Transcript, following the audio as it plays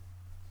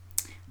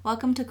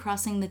Welcome to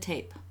Crossing the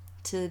Tape.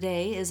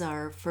 Today is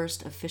our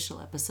first official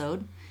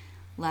episode.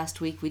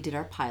 Last week we did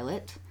our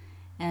pilot,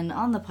 and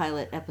on the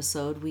pilot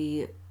episode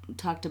we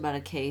talked about a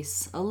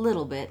case a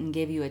little bit and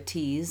gave you a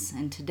tease,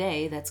 and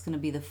today that's going to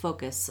be the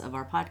focus of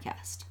our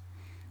podcast.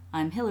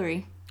 I'm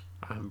Hilary.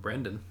 I'm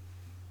Brendan.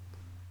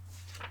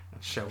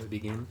 Shall we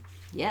begin?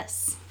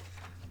 Yes.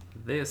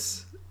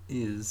 This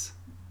is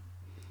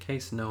a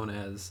case known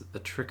as the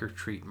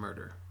trick-or-treat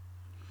murder.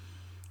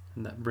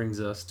 And that brings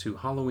us to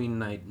Halloween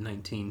night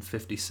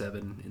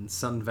 1957 in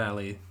Sun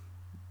Valley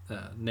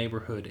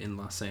neighborhood in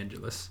Los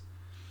Angeles.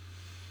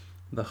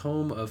 The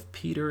home of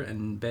Peter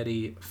and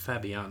Betty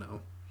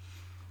Fabiano.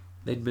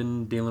 They'd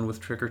been dealing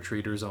with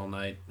trick-or-treaters all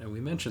night, and we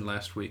mentioned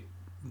last week,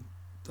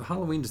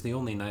 Halloween is the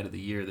only night of the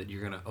year that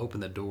you're going to open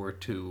the door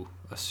to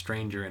a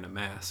stranger in a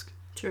mask.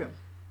 True.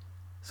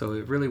 So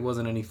it really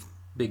wasn't any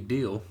big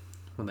deal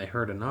when they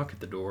heard a knock at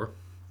the door,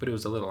 but it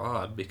was a little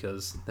odd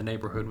because the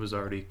neighborhood was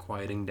already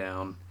quieting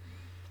down.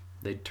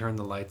 They'd turned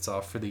the lights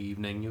off for the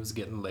evening. It was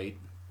getting late.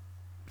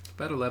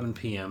 About 11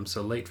 p.m.,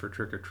 so late for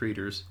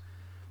trick-or-treaters.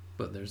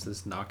 But there's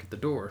this knock at the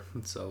door.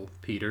 And so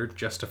Peter,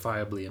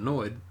 justifiably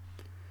annoyed,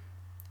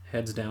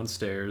 heads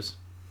downstairs,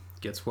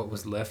 gets what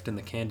was left in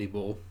the candy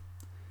bowl,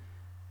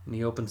 and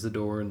he opens the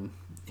door and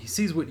he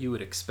sees what you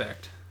would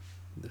expect.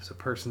 There's a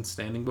person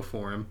standing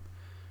before him.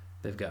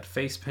 They've got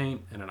face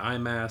paint and an eye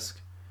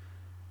mask,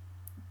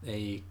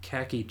 a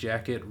khaki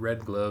jacket,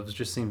 red gloves.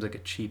 Just seems like a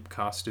cheap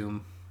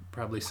costume.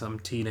 Probably some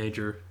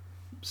teenager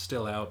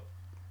still out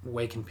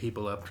waking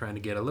people up trying to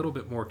get a little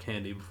bit more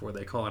candy before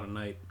they call it a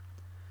night.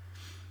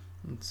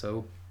 And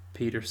so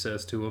Peter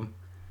says to him,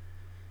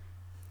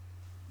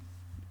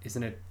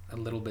 "Isn't it a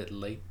little bit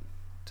late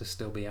to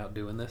still be out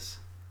doing this?"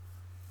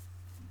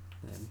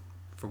 And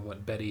from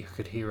what Betty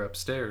could hear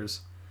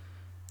upstairs,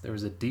 there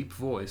was a deep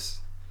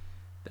voice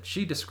that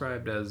she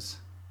described as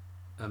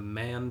a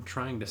man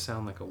trying to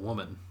sound like a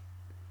woman.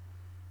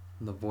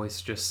 And the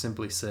voice just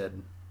simply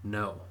said,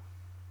 "No."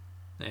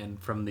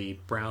 And from the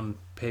brown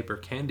paper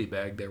candy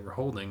bag they were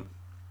holding,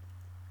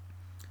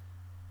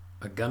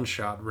 a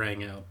gunshot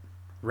rang out,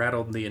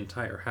 rattled the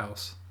entire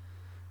house,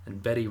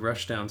 and Betty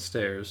rushed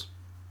downstairs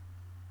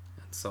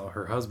and saw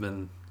her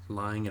husband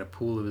lying in a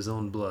pool of his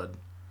own blood,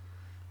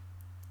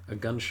 a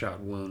gunshot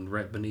wound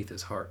right beneath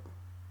his heart.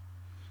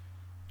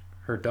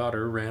 Her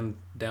daughter ran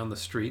down the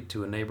street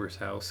to a neighbor's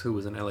house who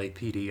was an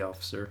LAPD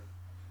officer.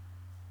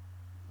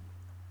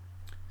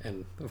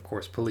 And, of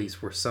course,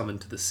 police were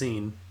summoned to the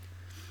scene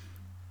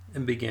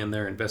and began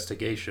their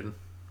investigation.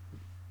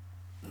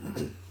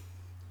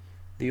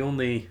 The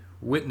only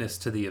witness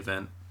to the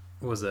event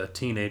was a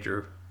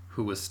teenager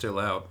who was still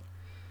out,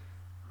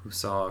 who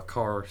saw a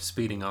car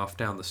speeding off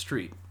down the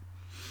street.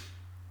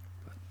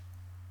 But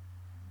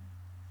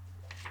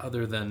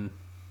other than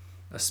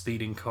a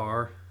speeding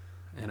car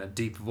and a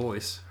deep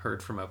voice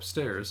heard from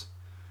upstairs,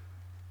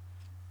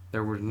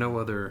 there were no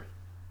other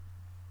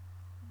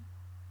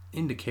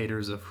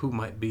indicators of who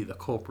might be the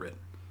culprit.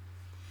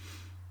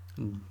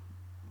 And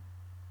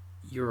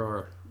you're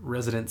our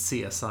resident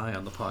CSI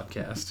on the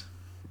podcast.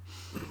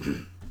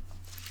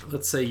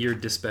 Let's say you're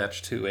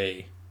dispatched to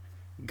a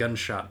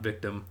gunshot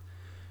victim.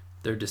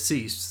 They're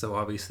deceased, so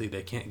obviously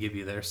they can't give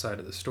you their side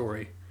of the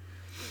story.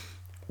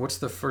 What's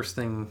the first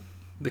thing,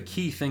 the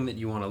key thing that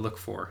you want to look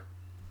for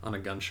on a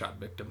gunshot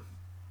victim?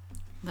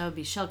 That would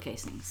be shell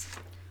casings.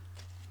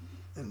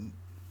 And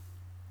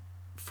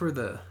for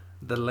the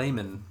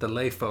layman, the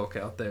lay folk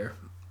out there,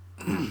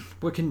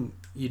 what can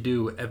you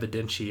do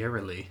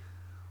evidentiarily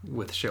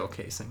with shell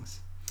casings?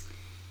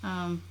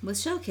 With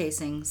shell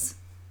casings,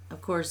 of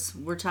course,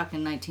 we're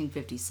talking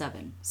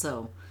 1957,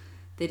 so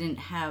they didn't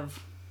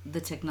have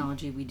the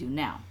technology we do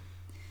now.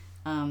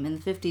 In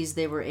the 50s,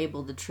 they were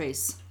able to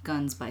trace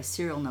guns by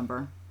serial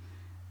number,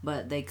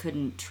 but they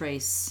couldn't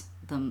trace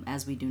them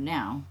as we do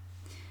now.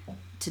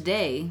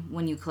 Today,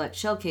 when you collect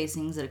shell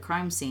casings at a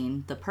crime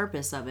scene, the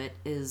purpose of it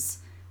is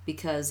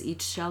because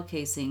each shell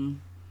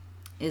casing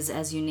is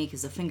as unique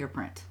as a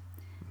fingerprint.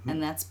 Mm-hmm.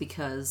 And that's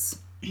because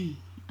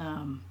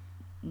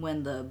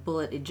when the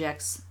bullet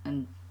ejects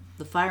and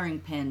the firing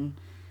pin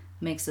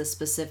makes a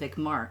specific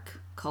mark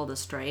called a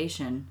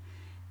striation,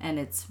 and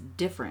it's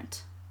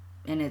different,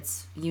 and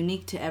it's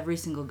unique to every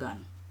single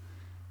gun.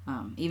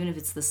 Even if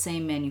it's the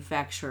same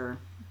manufacturer,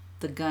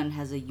 the gun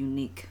has a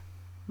unique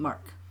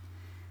mark.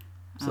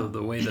 So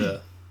the way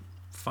the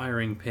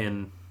firing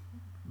pin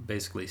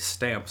basically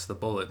stamps the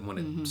bullet when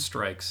it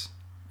strikes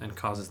and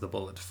causes the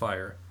bullet to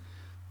fire,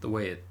 the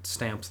way it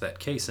stamps that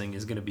casing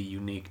is going to be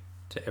unique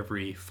to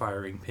every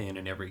firing pin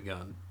in every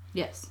gun.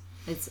 Yes,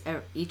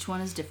 each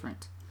one is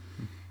different.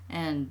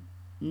 And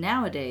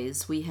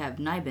nowadays we have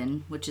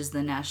NIBIN, which is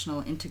the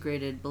National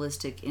Integrated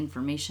Ballistic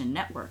Information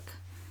Network,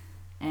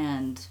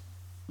 and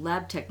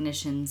lab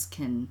technicians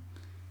can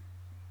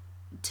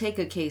take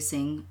a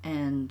casing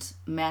and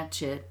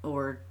match it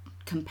or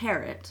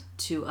compare it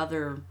to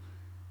other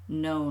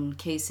known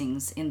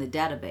casings in the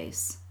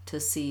database to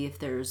see if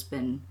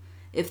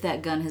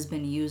that gun has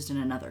been used in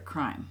another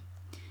crime.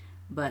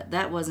 But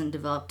that wasn't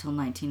developed till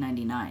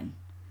 1999.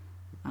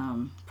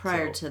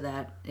 Prior to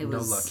that, it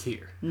was... No luck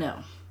here.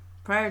 No.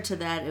 Prior to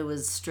that, it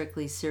was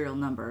strictly serial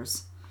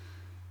numbers.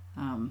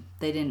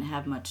 They didn't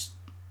have much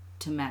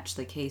to match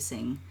the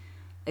casing,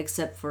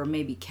 except for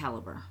maybe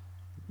caliber.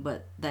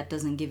 But that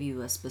doesn't give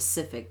you a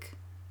specific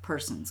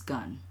person's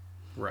gun.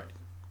 Right.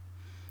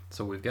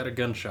 So we've got a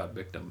gunshot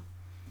victim.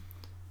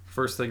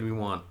 First thing we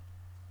want,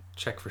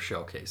 check for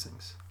shell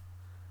casings.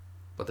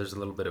 But there's a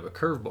little bit of a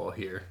curveball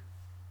here.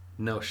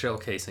 No shell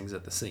casings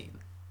at the scene.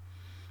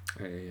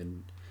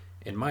 And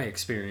in my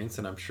experience,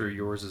 and I'm sure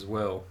yours as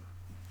well,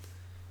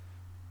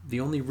 the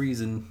only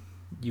reason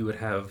you would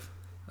have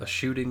a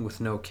shooting with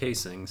no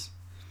casings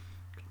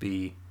would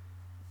be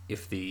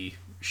if the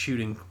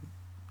shooting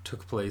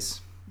took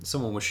place,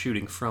 someone was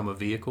shooting from a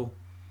vehicle,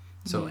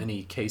 so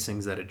any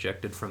casings that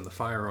ejected from the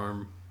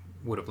firearm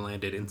would have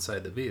landed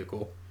inside the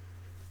vehicle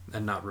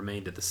and not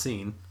remained at the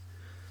scene,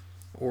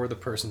 or the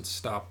person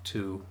stopped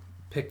to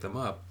pick them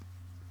up,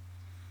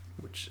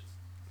 which,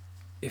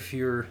 if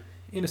you're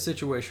in a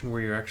situation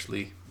where you're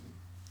actually,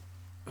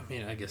 I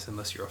mean, I guess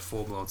unless you're a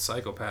full-blown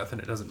psychopath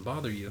and it doesn't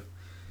bother you,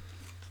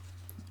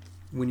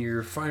 when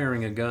you're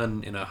firing a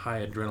gun in a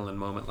high adrenaline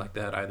moment like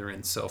that, either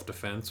in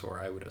self-defense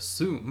or I would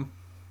assume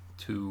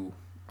to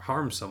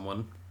harm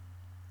someone,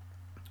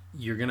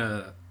 you're going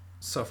to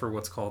suffer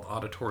what's called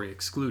auditory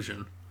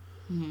exclusion,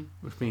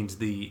 which means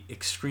the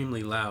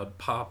extremely loud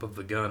pop of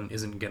the gun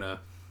isn't going to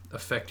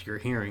affect your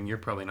hearing. You're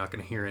probably not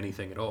going to hear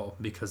anything at all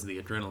because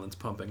the adrenaline's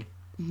pumping.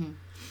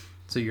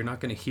 So you're not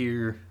going to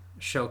hear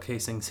shell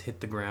casings hit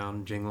the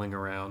ground, jingling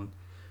around.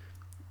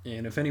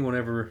 And if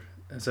anyone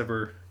has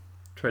ever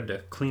tried to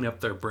clean up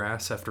their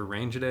brass after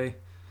range day,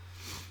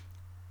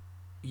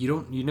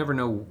 you never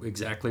know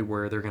exactly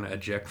where they're going to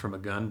eject from a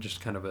gun, just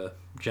kind of a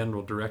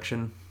general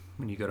direction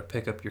when you go to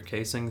pick up your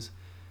casings.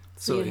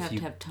 So you have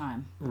to have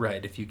time.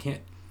 Right. If you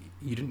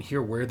didn't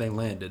hear where they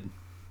landed,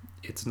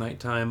 it's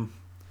nighttime,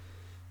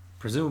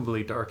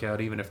 presumably dark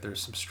out, even if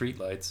there's some street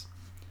lights.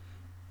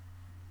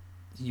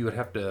 You would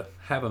have to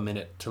have a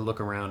minute to look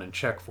around and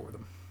check for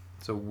them.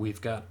 So we've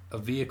got a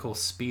vehicle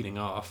speeding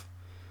off,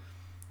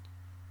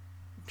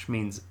 which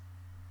means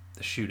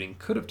the shooting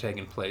could have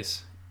taken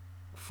place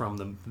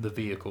from the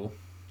vehicle.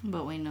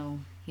 But we know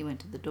he went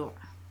to the door.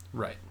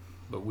 Right.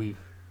 But we've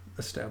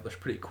established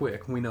pretty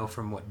quick, we know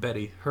from what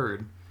Betty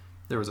heard,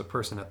 there was a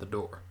person at the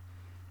door.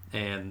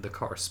 And the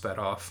car sped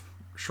off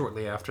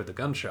shortly after the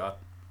gunshot.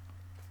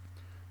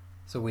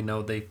 So we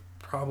know they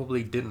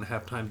probably didn't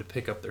have time to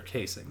pick up their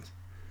casings.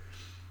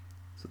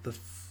 So the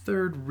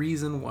third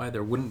reason why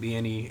there wouldn't be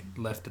any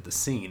left at the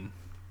scene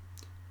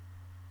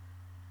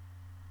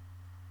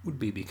would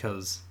be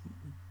because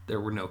there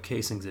were no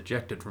casings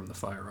ejected from the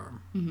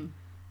firearm.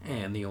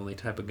 And the only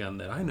type of gun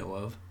that I know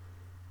of,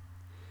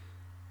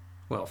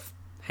 well,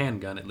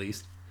 handgun at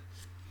least,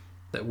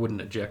 that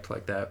wouldn't eject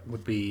like that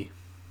would be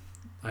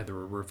either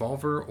a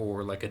revolver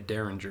or like a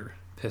Derringer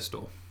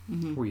pistol,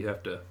 where you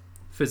have to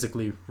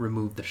physically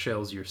remove the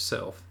shells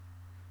yourself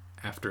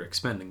after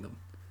expending them.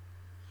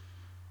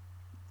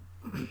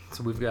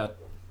 So we've got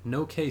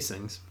no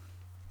casings,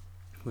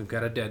 we've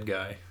got a dead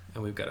guy,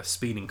 and we've got a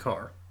speeding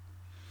car.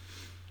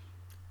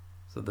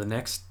 So the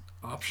next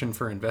option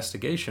for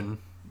investigation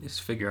is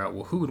to figure out,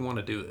 well, who would want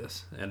to do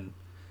this? And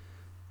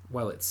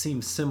while it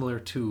seems similar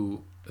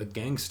to a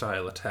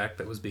gang-style attack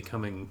that was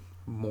becoming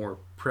more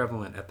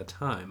prevalent at the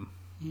time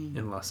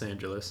in Los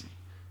Angeles,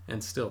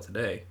 and still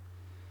today,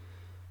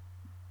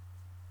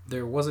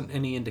 there wasn't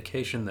any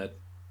indication that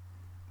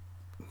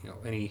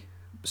any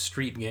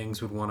street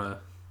gangs would want to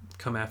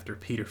come after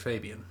Peter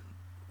Fabian.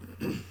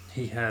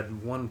 He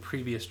had one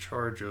previous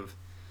charge of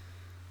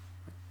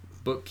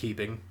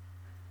bookkeeping,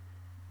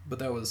 but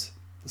that was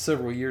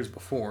several years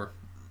before,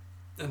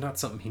 and not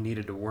something he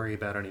needed to worry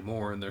about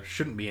anymore, and there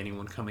shouldn't be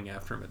anyone coming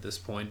after him at this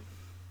point.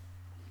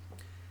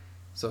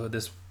 So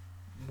this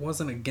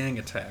wasn't a gang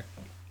attack.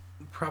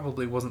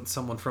 Probably wasn't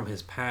someone from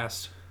his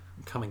past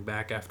coming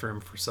back after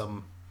him for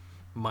some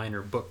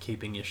minor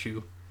bookkeeping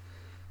issue.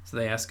 So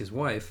they ask his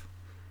wife,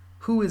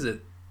 who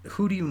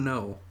do you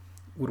know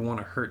would want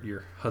to hurt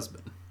your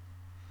husband?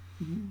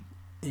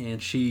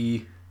 And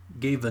she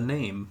gave the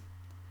name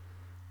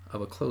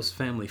of a close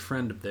family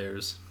friend of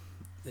theirs,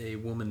 a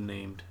woman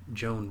named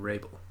Joan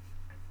Rabel.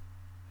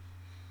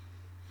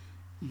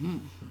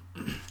 Now,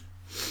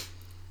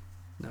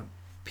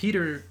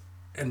 Peter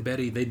and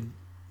Betty, they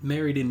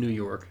married in New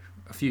York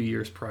a few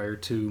years prior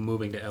to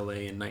moving to LA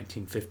in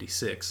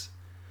 1956.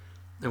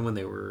 And when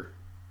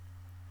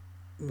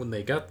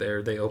they got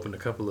there, they opened a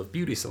couple of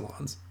beauty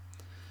salons.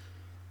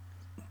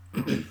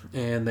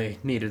 And they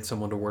needed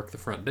someone to work the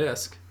front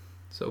desk.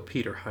 So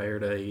Peter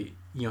hired a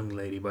young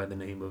lady by the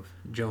name of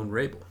Joan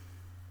Rabel.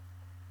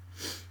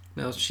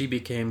 Now, she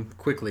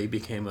quickly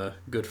became a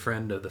good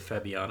friend of the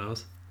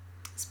Fabianos.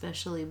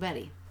 Especially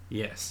Betty.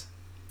 Yes.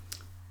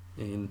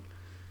 And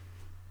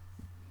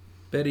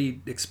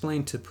Betty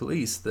explained to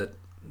police that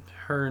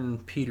her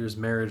and Peter's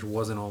marriage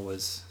wasn't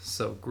always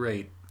so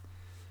great.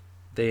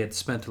 They had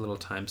spent a little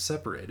time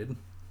separated,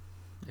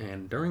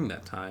 and during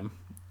that time,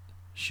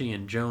 she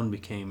and Joan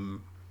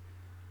became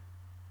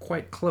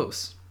quite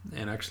close.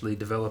 and actually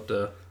developed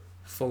a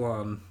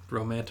full-on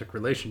romantic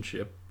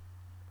relationship.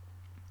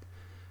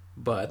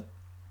 But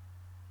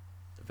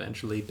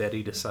eventually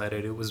Betty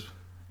decided it was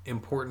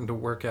important to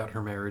work out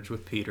her marriage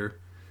with Peter,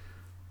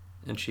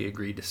 and she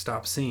agreed to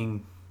stop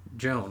seeing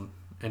Joan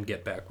and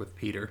get back with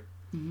Peter.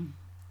 Mm-hmm.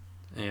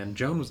 And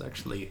Joan was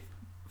actually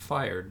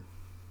fired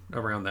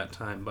around that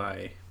time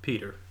by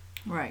Peter.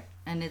 Right.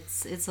 And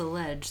it's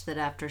alleged that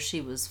after she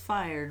was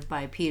fired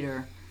by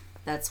Peter,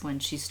 that's when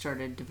she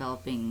started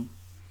developing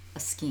a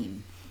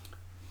scheme.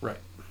 Right.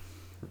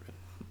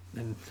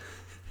 And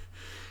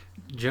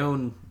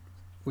Joan,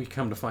 we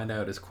come to find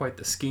out, is quite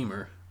the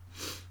schemer.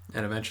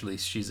 And eventually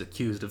she's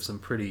accused of some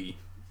pretty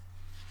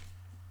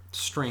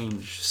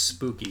strange,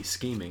 spooky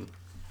scheming.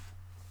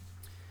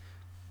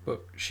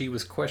 But she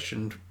was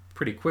questioned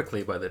pretty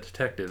quickly by the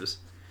detectives,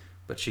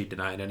 but she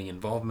denied any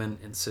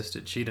involvement,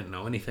 insisted she didn't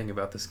know anything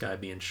about this guy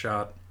being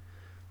shot,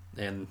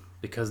 and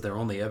because their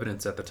only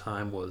evidence at the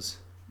time was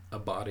a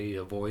body,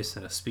 a voice,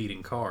 and a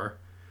speeding car,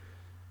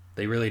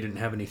 they really didn't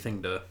have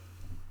anything to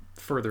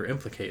further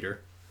implicate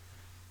her.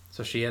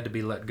 So she had to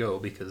be let go,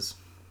 because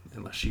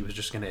unless she was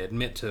just going to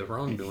admit to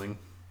wrongdoing,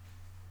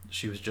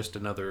 she was just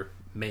another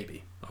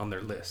maybe on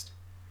their list.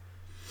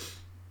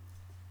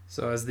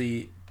 So as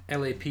the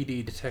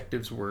LAPD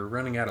detectives were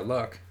running out of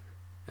luck,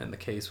 and the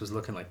case was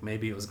looking like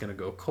maybe it was going to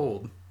go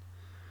cold,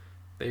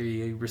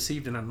 they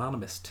received an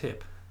anonymous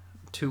tip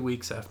 2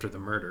 weeks after the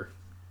murder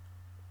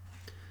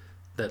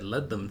that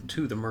led them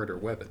to the murder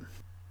weapon.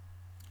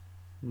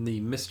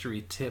 The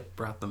mystery tip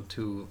brought them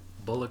to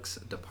Bullock's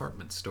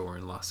department store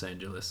in Los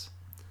Angeles,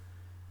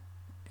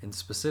 and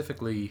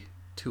specifically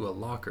to a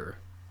locker.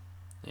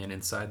 And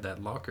inside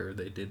that locker,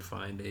 they did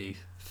find a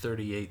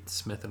 .38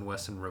 Smith &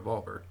 Wesson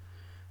revolver,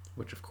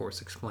 which of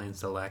course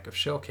explains the lack of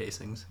shell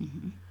casings.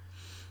 Mm-hmm.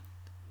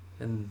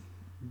 And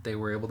they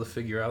were able to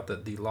figure out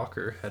that the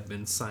locker had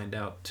been signed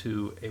out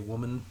to a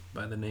woman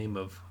by the name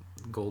of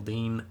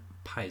Goldine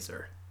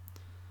Pizer.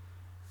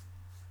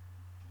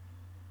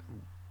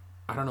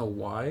 I don't know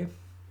why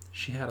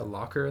she had a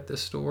locker at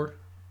this store.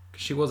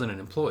 She wasn't an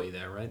employee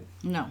there, right?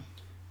 No.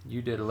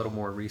 You did a little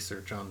more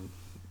research on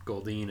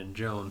Goldine and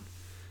Joan.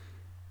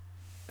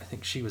 I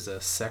think she was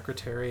a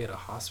secretary at a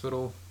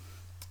hospital.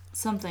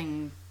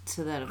 Something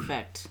to that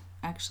effect.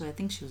 Actually, I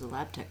think she was a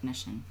lab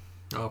technician.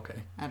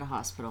 Okay. At a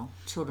hospital,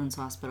 children's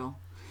hospital.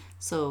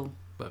 So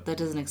But that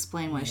doesn't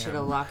explain why she had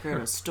a locker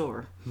at a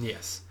store.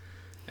 Yes.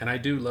 And I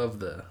do love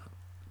the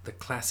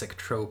classic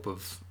trope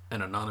of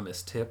an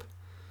anonymous tip,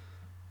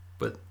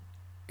 but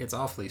it's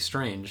awfully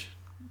strange.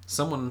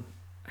 Someone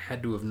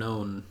had to have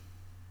known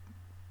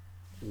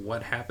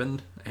what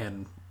happened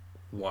and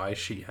why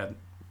she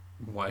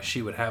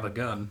would have a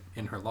gun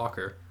in her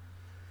locker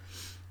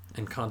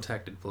and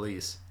contacted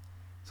police.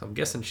 So I'm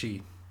guessing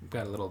she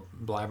got a little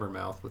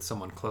blabbermouth with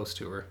someone close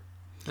to her,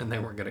 and they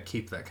weren't going to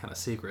keep that kind of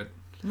secret.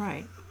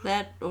 Right.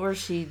 That, or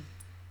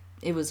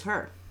it was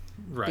her.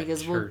 Right.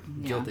 Because her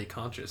guilty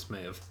conscience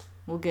may have.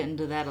 We'll get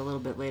into that a little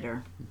bit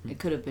later. Mm-hmm. It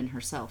could have been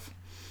herself.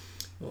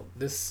 Well,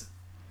 this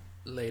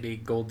lady,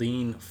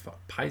 Goldine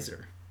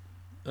Pizer,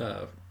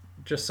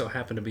 just so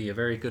happened to be a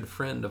very good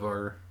friend of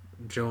our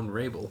Joan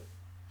Rabel.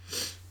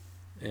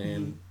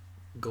 And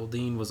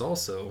Goldine was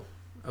also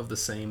of the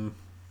same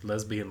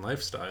lesbian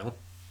lifestyle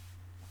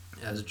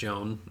as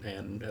Joan,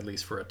 and at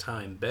least for a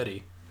time,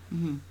 Betty.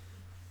 Mm-hmm.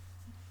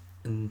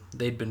 And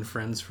they'd been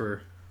friends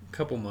for a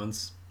couple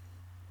months,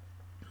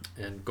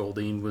 and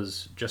Goldine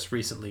was just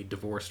recently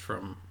divorced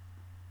from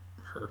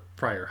her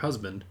prior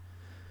husband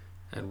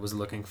and was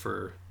looking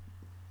for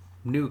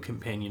new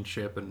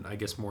companionship, and I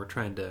guess more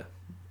trying to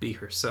be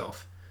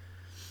herself.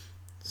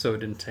 So it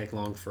didn't take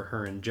long for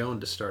her and Joan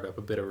to start up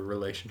a bit of a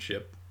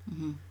relationship.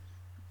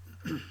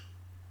 Mm-hmm.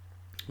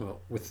 Well,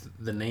 with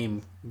the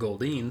name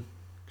Goldine,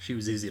 she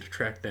was easy to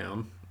track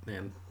down,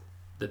 and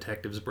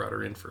detectives brought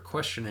her in for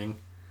questioning,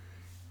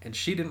 and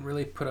she didn't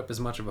really put up as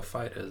much of a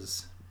fight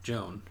as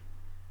Joan.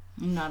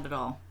 Not at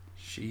all.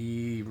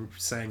 She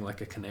sang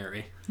like a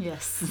canary.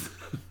 Yes.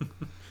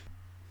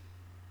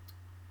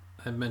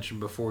 I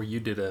mentioned before you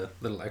did a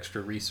little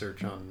extra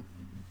research on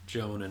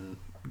Joan and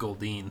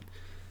Goldine.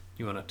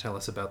 You want to tell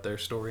us about their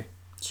story?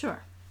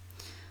 Sure.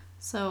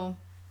 So,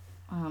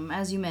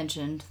 as you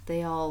mentioned,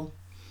 they all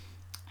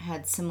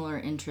had similar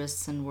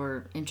interests and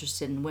were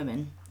interested in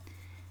women.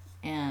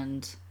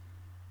 And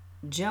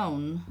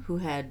Joan, who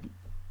had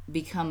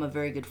become a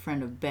very good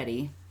friend of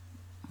Betty,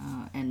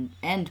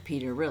 and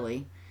Peter,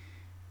 really,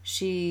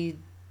 she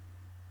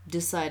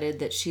decided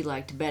that she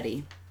liked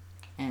Betty,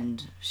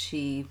 and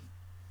she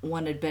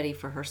wanted Betty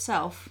for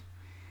herself,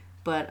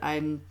 but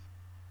I'm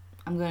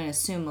going to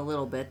assume a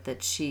little bit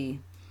that she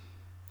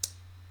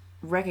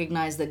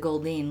recognized that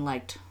Goldine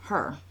liked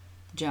her,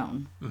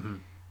 Joan. Mm-hmm.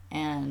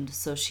 And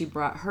so she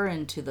brought her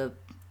into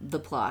the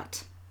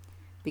plot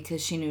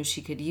because she knew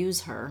she could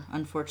use her,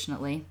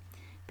 unfortunately,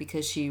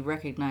 because she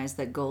recognized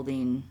that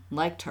Goldine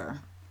liked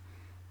her.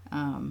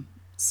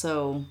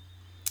 So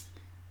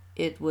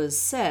it was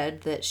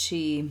said that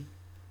she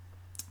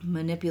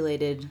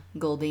manipulated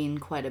Goldine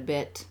quite a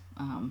bit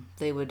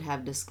They would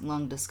have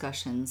long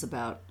discussions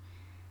about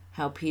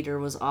how Peter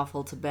was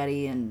awful to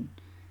Betty, and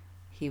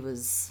he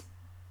was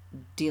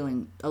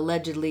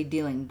allegedly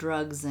dealing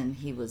drugs, and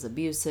he was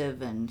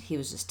abusive, and he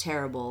was just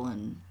terrible.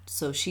 And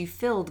so she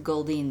filled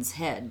Goldine's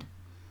head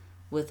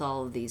with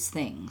all of these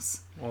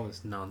things. All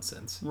this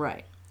nonsense.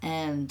 Right.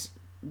 And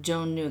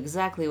Joan knew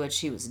exactly what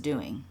she was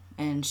doing,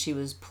 and she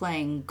was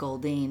playing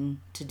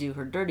Goldine to do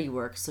her dirty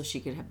work so she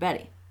could have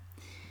Betty.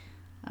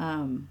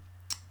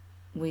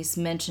 We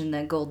mentioned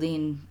that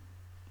Goldine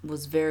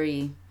was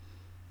very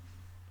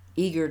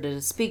eager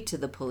to speak to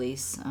the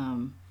police.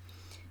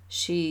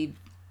 She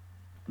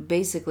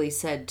basically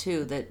said,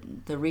 too,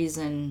 that the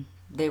reason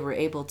they were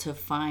able to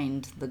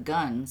find the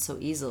gun so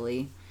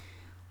easily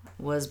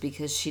was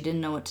because she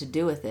didn't know what to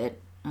do with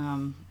it.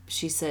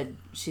 She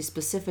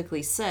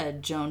specifically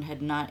said Joan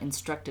had not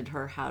instructed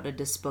her how to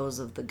dispose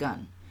of the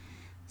gun.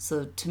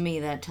 So to me,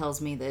 that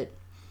tells me that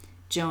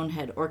Joan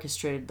had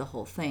orchestrated the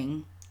whole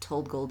thing,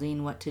 told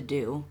Goldine what to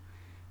do,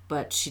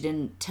 but she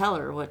didn't tell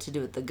her what to do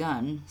with the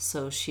gun,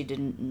 so she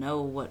didn't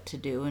know what to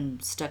do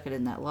and stuck it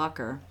in that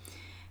locker.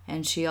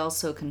 And she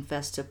also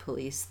confessed to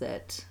police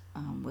that,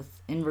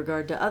 in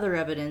regard to other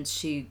evidence,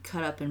 she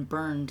cut up and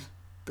burned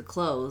the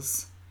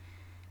clothes.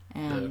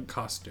 And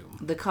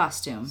The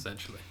costume.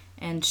 Essentially.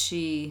 And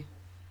she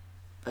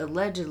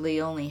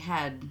allegedly only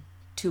had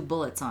 2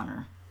 bullets on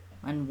her.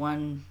 And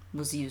one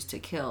was used to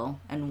kill,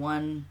 and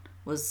one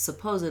was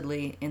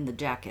supposedly in the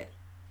jacket.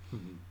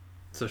 Mm-hmm.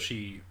 So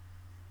she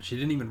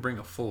didn't even bring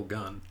a full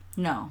gun.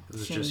 No. It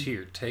was just,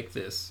 here, take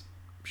this,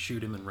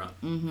 shoot him and run.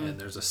 Mm-hmm. And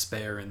there's a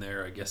spare in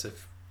there, I guess,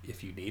 if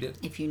you need it.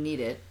 If you need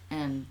it.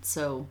 And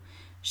so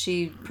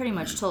she pretty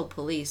much told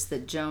police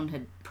that Joan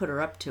had put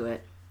her up to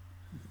it.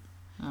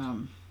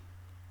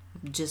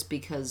 Just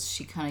because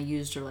she kind of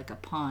used her like a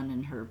pawn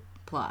in her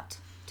plot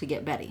to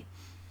get Betty.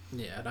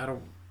 Yeah, and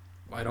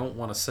I don't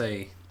want to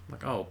say,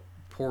 like, oh,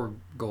 poor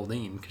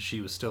Goldine, because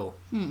she was still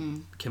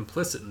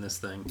complicit in this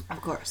thing.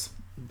 Of course.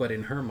 But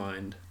in her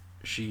mind,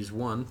 she's,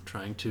 one,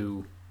 trying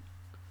to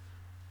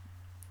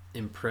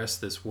impress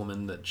this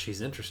woman that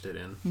she's interested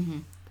in. Mm-hmm.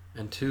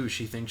 And 2,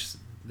 she thinks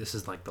this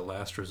is like the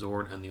last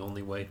resort and the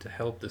only way to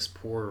help this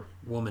poor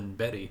woman,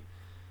 Betty,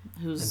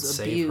 who's and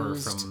save her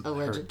from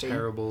her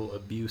terrible,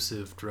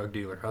 abusive drug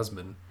dealer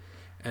husband.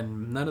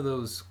 And none of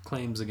those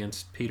claims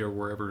against Peter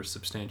were ever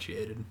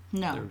substantiated.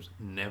 No. There was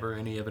never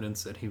any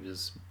evidence that he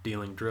was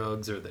dealing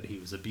drugs or that he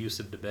was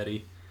abusive to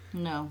Betty.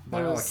 No.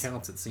 By all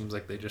accounts, it seems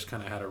like they just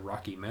kind of had a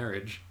rocky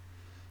marriage.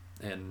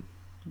 And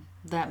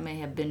that may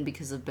have been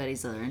because of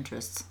Betty's other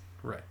interests.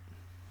 Right.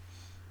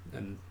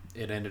 And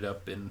it ended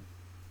up in,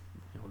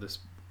 this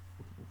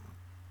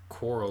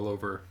quarrel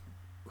over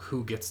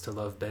who gets to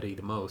love Betty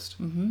the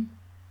most. Mm-hmm.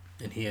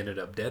 And he ended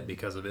up dead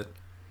because of it,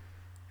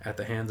 at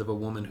the hands of a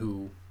woman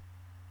who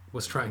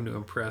was trying to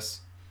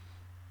impress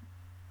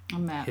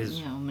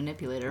his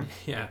manipulator.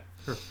 Yeah,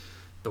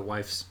 the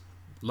wife's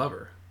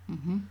lover.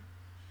 Mm-hmm.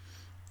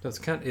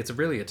 So it's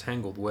really a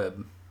tangled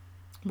web.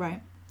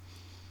 Right.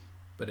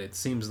 But it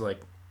seems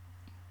like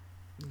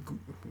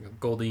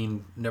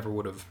Goldine never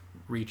would have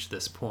reached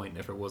this point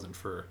if it wasn't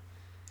for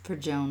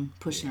Joan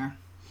pushing her,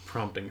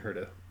 prompting her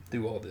to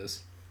do all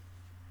this.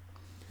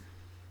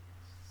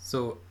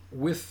 So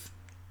with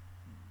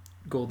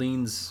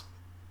Goldine's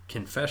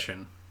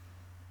confession,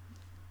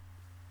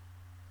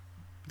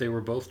 they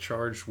were both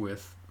charged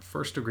with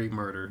first-degree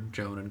murder,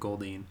 Joan and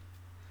Goldine.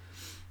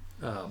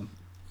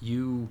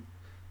 You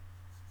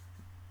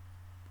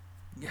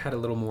had a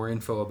little more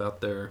info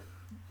about their...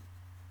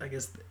 I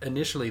guess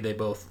initially they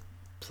both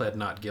pled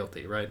not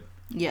guilty, right?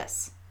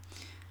 Yes.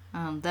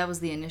 That was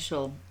the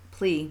initial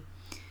plea.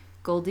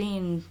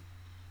 Goldine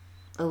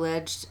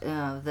alleged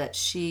that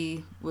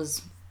she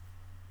was,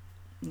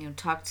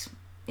 talked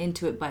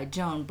into it by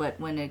Joan, but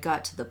when it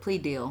got to the plea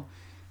deal,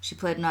 she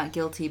pled not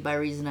guilty by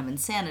reason of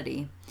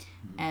insanity.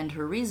 And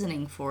her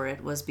reasoning for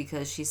it was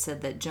because she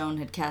said that Joan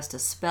had cast a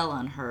spell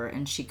on her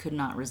and she could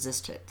not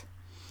resist it.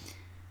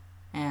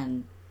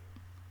 And,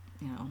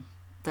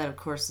 that of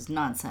course is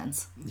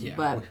nonsense. Yeah,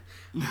 but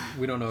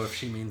we don't know if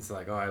she means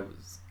like, oh,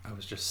 I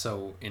was just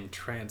so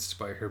entranced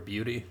by her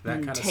beauty, that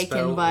kind of taken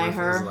spell, by or if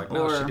her, it was like,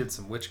 no, or she did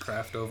some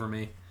witchcraft over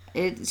me.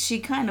 She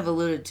kind of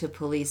alluded to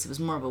police. It was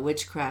more of a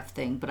witchcraft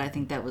thing, but I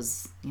think that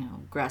was,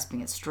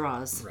 grasping at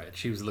straws. Right.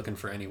 She was looking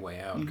for any way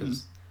out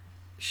because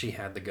she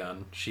had the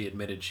gun. She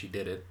admitted she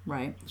did it.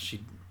 Right.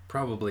 She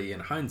probably, in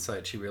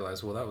hindsight, she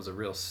realized, well, that was a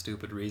real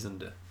stupid reason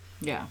to...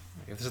 Yeah.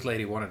 If this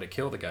lady wanted to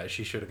kill the guy,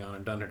 she should have gone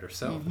and done it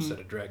herself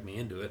instead of drag me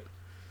into it.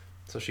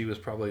 So she was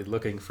probably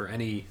looking for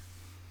any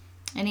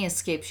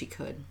escape she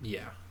could.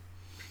 Yeah.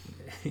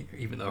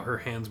 Even though her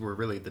hands were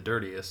really the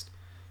dirtiest,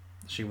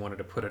 she wanted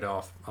to put it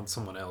off on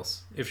someone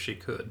else if she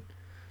could.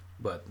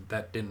 But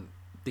the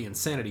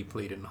insanity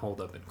plea didn't hold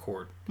up in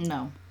court.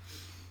 No.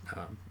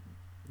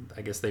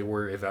 I guess they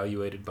were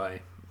evaluated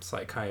by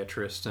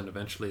psychiatrists, and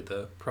eventually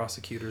the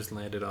prosecutors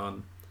landed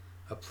on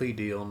a plea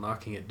deal,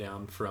 knocking it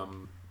down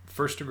from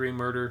first-degree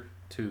murder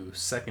to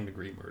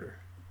second-degree murder.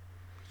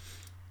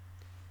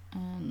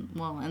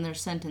 And their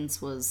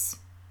sentence was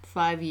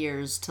 5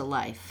 years to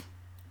life.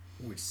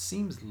 Which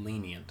seems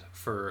lenient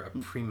for a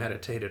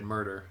premeditated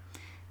murder.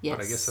 Yes.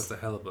 But I guess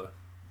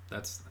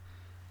that's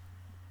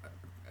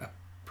a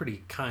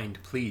pretty kind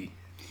plea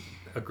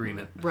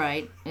agreement.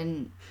 Right.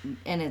 And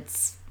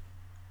it's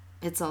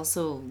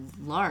also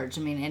large.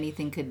 I mean,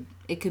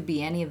 it could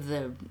be any of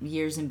the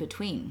years in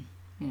between.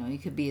 You know,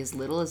 it could be as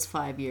little as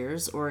 5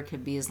 years, or it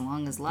could be as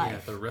long as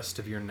life. Yeah, the rest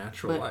of your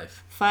natural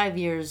life. 5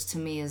 years to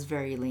me is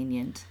very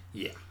lenient.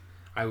 Yeah.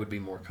 I would be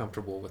more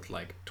comfortable with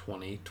like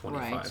 20,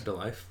 25 right. to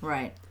life.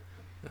 Right.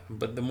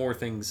 But the more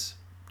things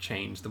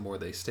change, the more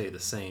they stay the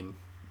same.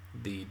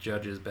 The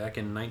judges back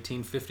in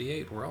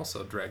 1958 were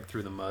also dragged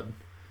through the mud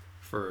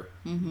for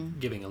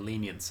giving a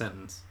lenient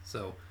sentence.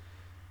 So,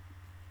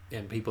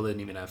 and people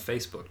didn't even have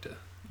Facebook to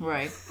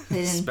right.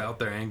 They didn't spout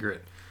their anger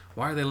at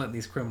why are they letting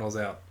these criminals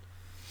out.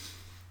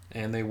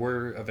 And they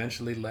were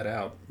eventually let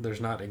out. There's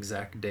not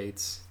exact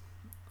dates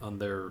on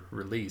their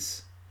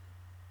release,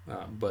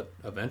 but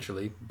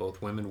eventually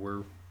both women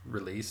were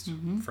released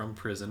from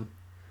prison.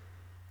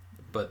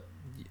 But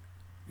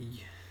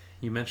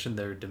you mentioned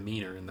their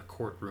demeanor in the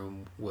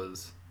courtroom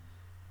was...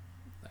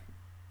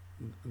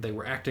 They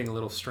were acting a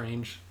little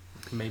strange.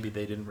 Maybe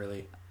they didn't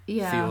really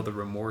feel the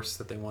remorse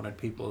that they wanted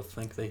people to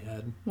think they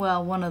had.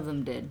 Well, one of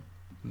them did.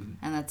 And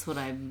that's what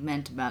I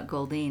meant about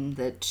Goldine,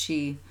 that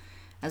she...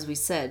 As we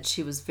said,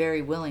 she was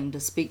very willing to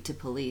speak to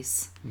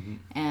police.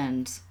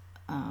 And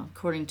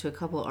according to a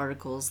couple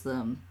articles,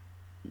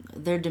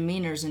 their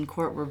demeanors in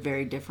court were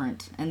very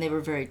different, and they were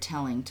very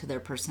telling to their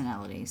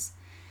personalities.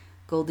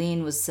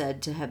 Goldine was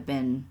said to have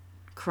been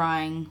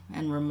crying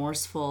and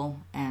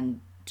remorseful and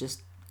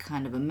just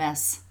kind of a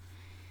mess.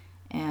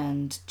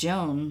 And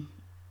Joan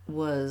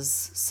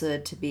was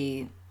said to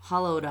be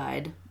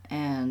hollow-eyed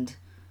and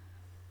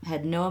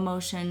had no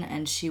emotion,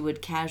 and she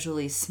would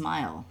casually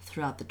smile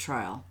throughout the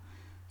trial.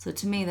 So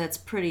to me, that's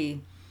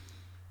pretty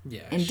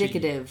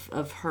indicative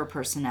of her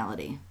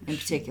personality in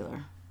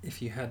particular.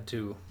 If you had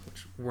to,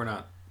 which we're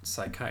not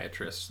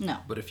psychiatrists, no,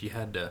 but if you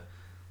had to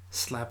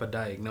slap a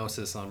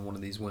diagnosis on one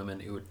of these women,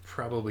 it would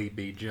probably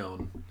be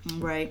Joan.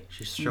 Right.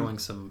 She's showing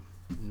some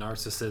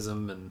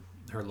narcissism, and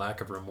her lack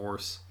of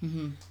remorse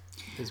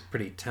is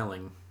pretty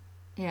telling.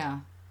 Yeah,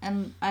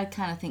 and I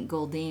kind of think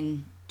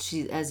Goldine,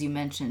 she, as you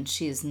mentioned,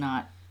 she is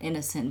not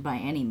innocent by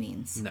any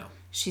means. No.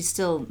 She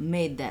still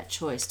made that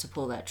choice to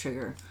pull that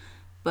trigger.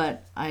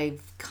 But I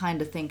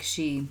kind of think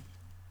she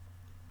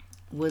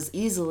was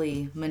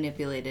easily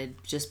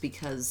manipulated just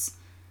because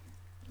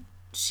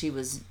she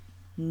was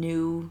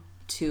new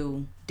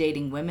to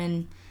dating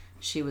women.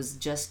 She was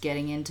just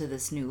getting into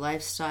this new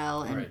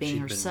lifestyle and being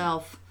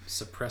herself.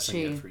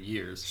 Suppressing it for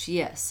years.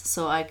 Yes.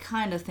 So I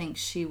kind of think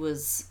she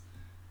was...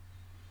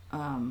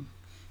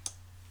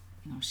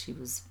 she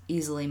was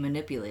easily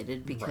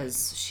manipulated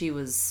because she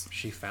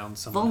found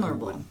someone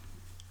vulnerable.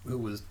 Who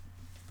was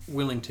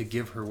willing to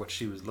give her what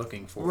she was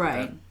looking for.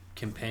 Right. That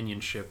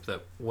companionship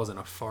that wasn't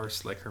a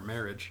farce like her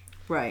marriage.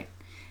 Right.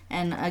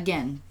 And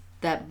again,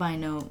 that by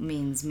no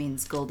means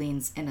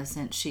Goldine's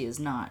innocent. She is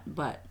not.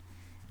 But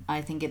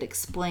I think it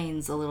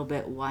explains a little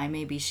bit why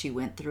maybe she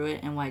went through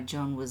it and why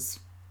Joan was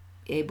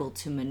able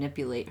to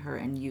manipulate her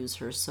and use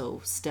her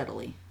so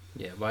steadily.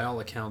 Yeah, by all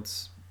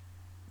accounts,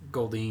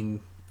 Goldine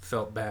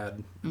felt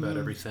bad about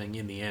everything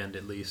in the end,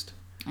 at least.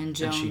 And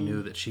Joan, she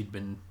knew that she'd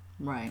been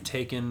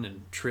taken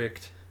and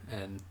tricked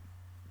and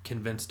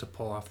convinced to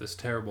pull off this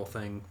terrible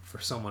thing for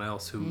someone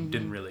else who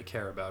didn't really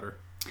care about her.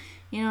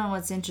 You know,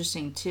 what's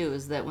interesting, too,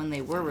 is that when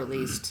they were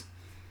released,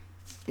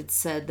 it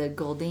said that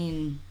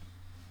Goldine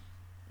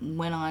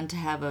went on to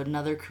have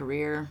another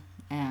career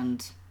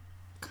and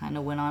kind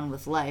of went on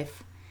with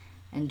life,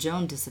 and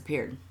Joan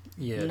disappeared.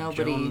 Yeah,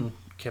 Joan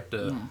kept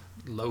a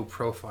low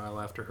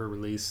profile after her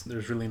release.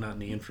 There's really not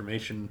any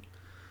information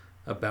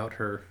about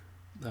her.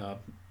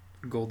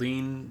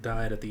 Goldine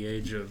died at the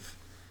age of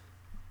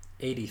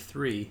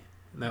 83,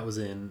 and that was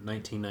in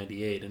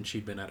 1998, and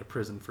she'd been out of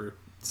prison for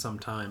some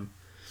time.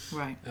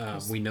 Right.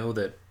 We know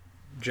that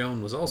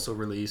Joan was also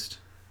released,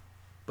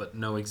 but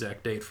no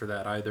exact date for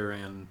that either,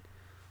 and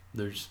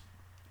there's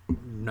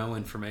no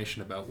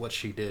information about what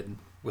she did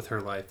with her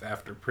life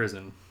after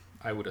prison.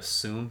 I would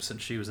assume,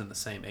 since she was in the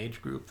same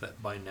age group,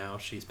 that by now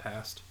she's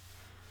passed.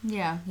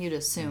 Yeah, you'd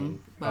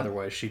assume. But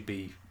otherwise, she'd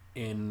be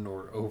in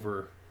or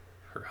over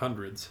her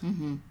hundreds.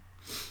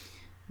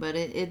 But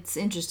it's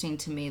interesting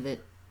to me that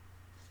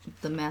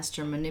the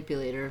master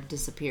manipulator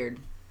disappeared.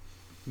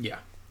 Yeah.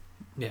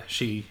 Yeah,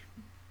 she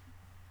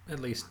at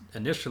least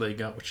initially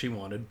got what she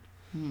wanted.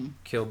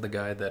 Killed the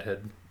guy that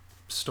had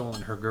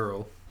stolen her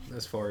girl,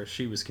 as far as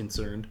she was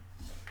concerned.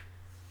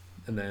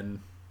 And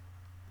then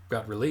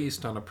got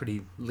released on a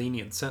pretty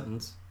lenient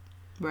sentence.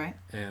 Right.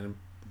 And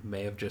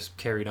may have just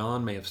carried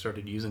on, may have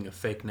started using a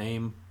fake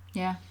name.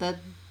 Yeah,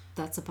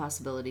 that's a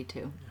possibility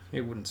too.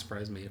 It wouldn't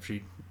surprise me if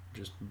she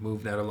just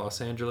moved out of Los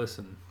Angeles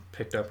and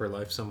picked up her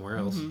life somewhere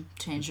else.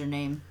 Changed her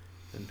name.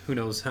 And who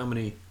knows how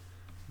many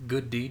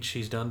good deeds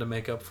she's done to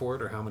make up for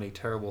it, or how many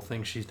terrible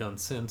things she's done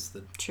since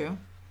that True.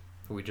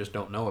 we just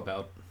don't know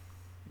about.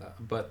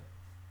 But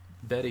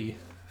Betty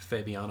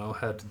Fabiano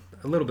had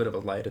a little bit of a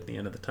light at the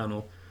end of the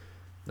tunnel.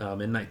 In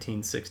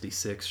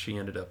 1966, she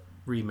ended up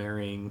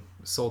remarrying,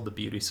 sold the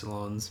beauty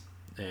salons,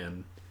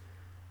 and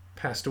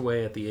passed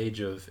away at the age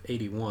of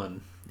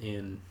 81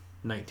 in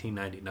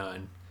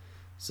 1999.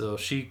 So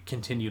she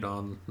continued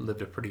on,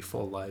 lived a pretty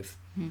full life,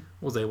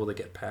 was able to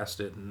get past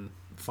it and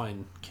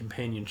find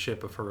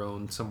companionship of her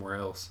own somewhere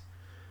else.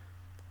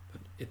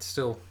 But it's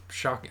still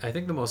shocking. I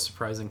think the most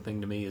surprising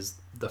thing to me is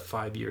the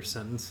 5-year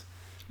sentence.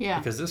 Yeah.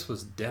 Because this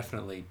was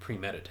definitely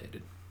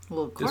premeditated.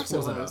 Well, of course it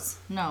was.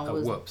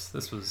 Whoops.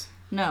 This was...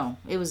 No,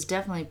 it was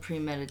definitely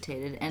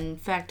premeditated. And in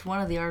fact, one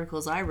of the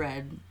articles I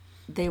read,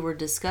 they were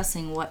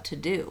discussing what to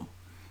do.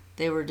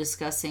 They were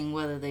discussing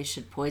whether they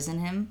should poison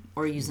him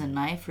or use a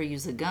knife or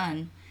use a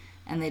gun.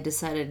 And they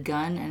decided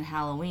gun and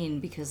Halloween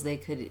because they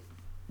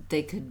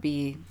could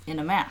be in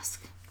a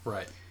mask.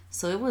 Right.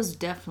 So it was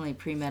definitely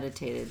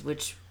premeditated,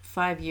 which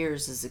 5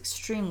 years is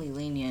extremely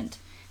lenient,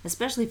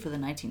 especially for the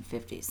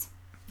 1950s.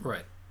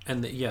 Right.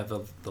 And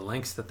the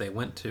lengths that they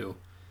went to,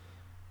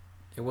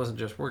 it wasn't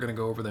just, we're going to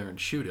go over there and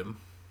shoot him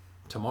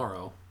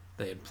tomorrow.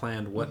 They had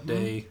planned what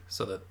day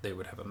so that they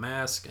would have a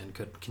mask and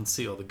could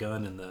conceal the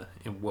gun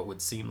in what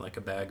would seem like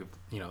a bag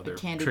of, their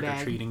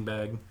trick-or-treating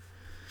bag.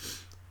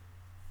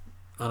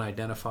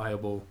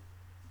 Unidentifiable,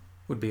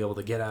 would be able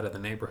to get out of the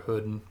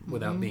neighborhood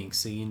without being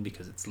seen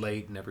because it's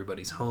late and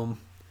everybody's home.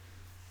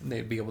 And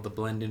they'd be able to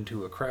blend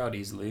into a crowd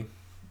easily,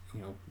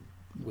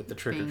 with the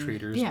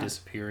trick-or-treaters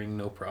disappearing,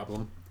 no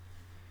problem.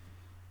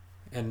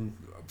 And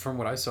from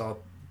what I saw,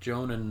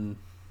 Joan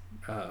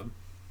and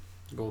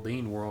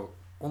Goldine were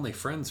only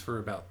friends for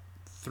about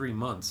 3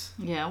 months.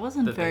 Yeah, it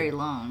wasn't very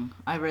long.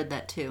 I read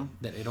that too.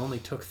 That it only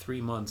took 3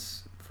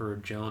 months for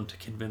Joan to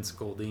convince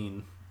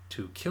Goldine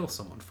to kill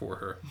someone for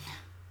her,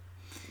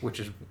 which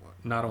is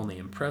not only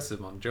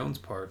impressive on Joan's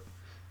part,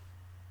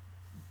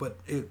 but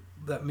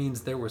that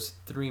means there was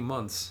 3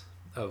 months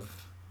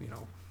of,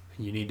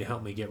 you need to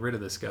help me get rid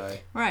of this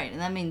guy. Right,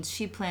 and that means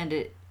she planned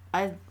it.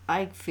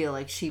 I feel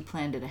like she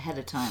planned it ahead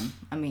of time.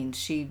 I mean,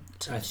 she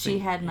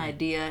had an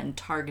idea and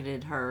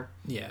targeted her.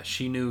 Yeah,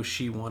 she knew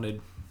she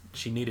needed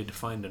to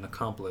find an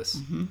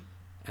accomplice,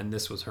 and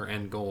this was her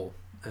end goal.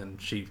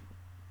 And she,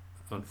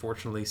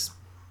 unfortunately,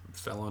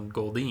 fell on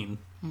Goldine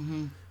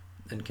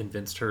and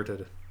convinced her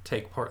to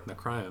take part in the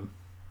crime.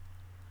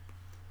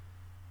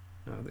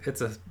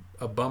 It's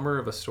a bummer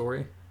of a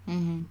story,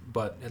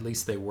 but at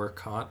least they were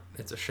caught.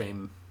 It's a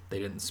shame they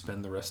didn't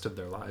spend the rest of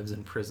their lives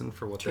in prison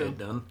for what they had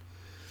done.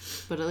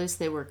 But at least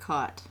they were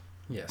caught.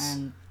 Yes.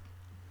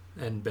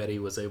 And Betty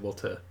was able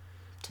to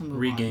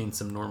regain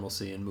some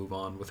normalcy and move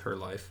on with her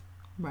life.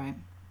 Right.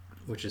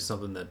 Which is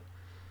something that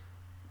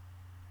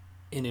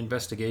in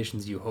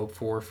investigations you hope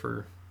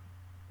for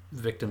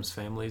victims'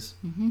 families.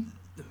 I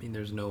mean,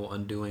 there's no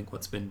undoing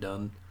what's been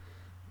done,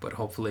 but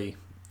hopefully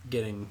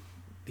getting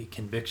the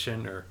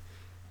conviction or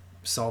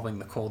solving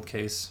the cold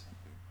case,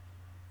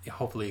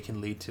 hopefully it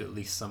can lead to at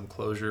least some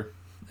closure.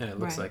 And it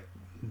looks like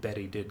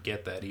Betty did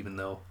get that, even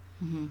though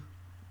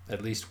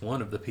at least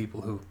one of the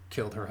people who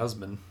killed her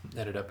husband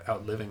ended up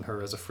outliving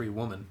her as a free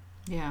woman.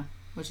 Yeah,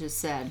 which is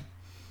sad.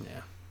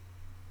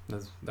 Yeah.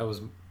 That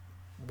was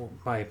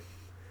my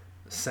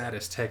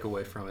saddest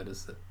takeaway from it,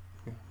 is that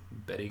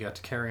Betty got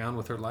to carry on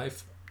with her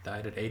life,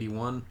 died at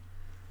 81,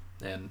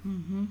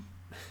 and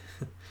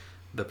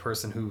the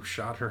person who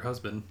shot her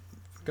husband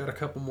got a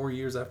couple more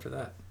years after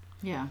that.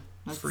 Yeah.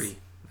 Free.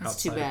 That's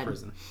outside too bad. of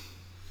prison.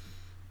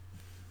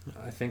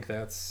 I think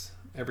that's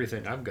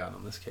everything I've got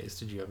on this case.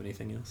 Did you have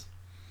anything else?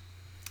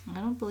 I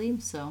don't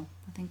believe so.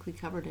 I think we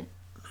covered it.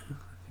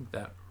 I think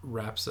that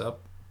wraps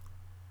up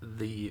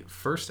the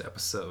first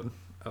episode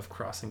of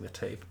Crossing the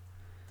Tape.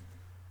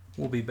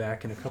 We'll be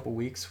back in a couple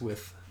weeks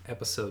with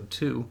episode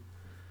 2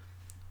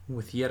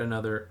 with yet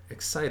another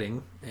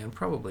exciting and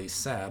probably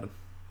sad,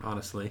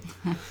 honestly.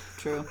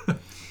 True.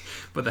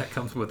 But that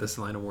comes with this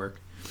line of work.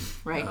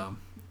 Right.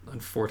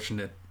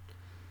 Unfortunate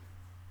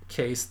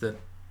case that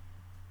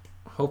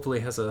hopefully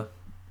has at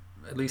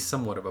least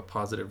somewhat of a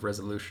positive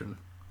resolution.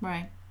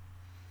 Right.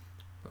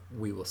 But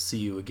we will see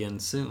you again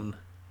soon.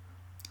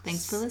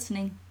 Thanks for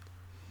listening.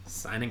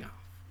 Signing off.